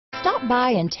Stop by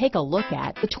and take a look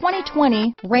at the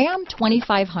 2020 Ram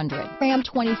 2500. Ram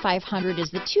 2500 is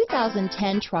the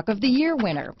 2010 Truck of the Year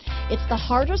winner. It's the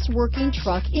hardest working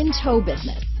truck in tow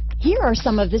business. Here are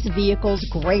some of this vehicle's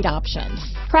great options: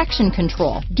 traction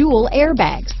control, dual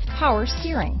airbags, power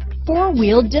steering,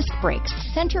 four-wheel disc brakes,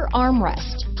 center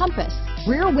armrest, compass,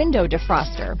 rear window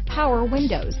defroster, power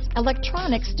windows,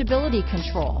 electronic stability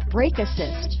control, brake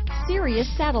assist, Sirius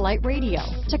satellite radio,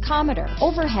 tachometer,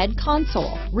 overhead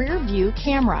console, rear view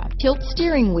camera, tilt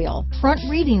steering wheel, front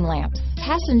reading lamps,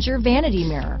 passenger vanity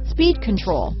mirror, speed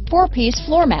control, 4-piece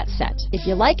floor mat set. If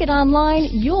you like it online,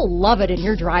 you'll love it in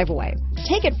your driveway.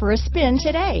 Take it for a spin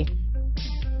today.